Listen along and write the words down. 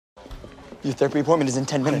Your therapy appointment is in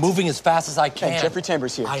 10 minutes. I'm moving as fast as I can. Hey, Jeffrey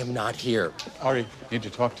Tambor's here. I am not here. Ari, need to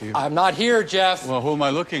talk to you. I'm not here, Jeff. Well, who am I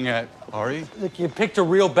looking at, Ari? Look, you picked a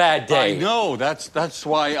real bad day. I know. That's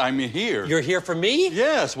why I'm here. You're here for me?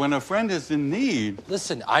 Yes, when a friend is in need.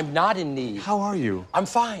 Listen, I'm not in need. How are you? I'm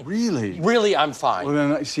fine. Really? Really, I'm fine. Well,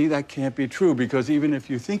 then, see, that can't be true, because even if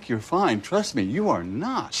you think you're fine, trust me, you are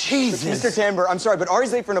not. Jesus. Mr. Tambor, I'm sorry, but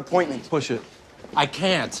Ari's late for an appointment. Push it. I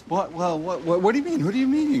can't. What? Well, what do you mean? Who are you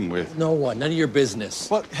meeting with? No one. None of your business.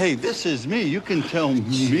 What? Hey, this is me. You can tell me.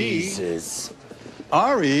 Jesus.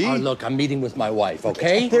 Ari. Oh, look, I'm meeting with my wife,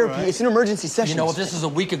 okay? Therapy, right. It's an emergency session. You know, if this was a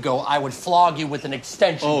week ago, I would flog you with an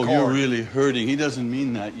extension cord. Oh, you're really hurting. He doesn't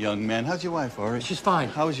mean that, young man. How's your wife, Ari? She's fine.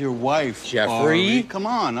 How's your wife, Jeffrey? Ari? Come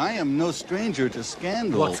on, I am no stranger to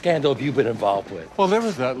scandal. What scandal have you been involved with? Well, there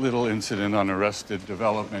was that little incident on Arrested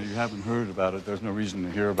Development. You haven't heard about it. There's no reason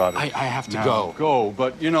to hear about it. I have to now. go. Go,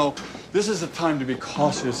 but, you know, this is a time to be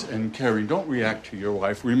cautious and caring. Don't react to your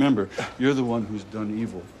wife. Remember, you're the one who's done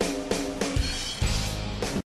evil.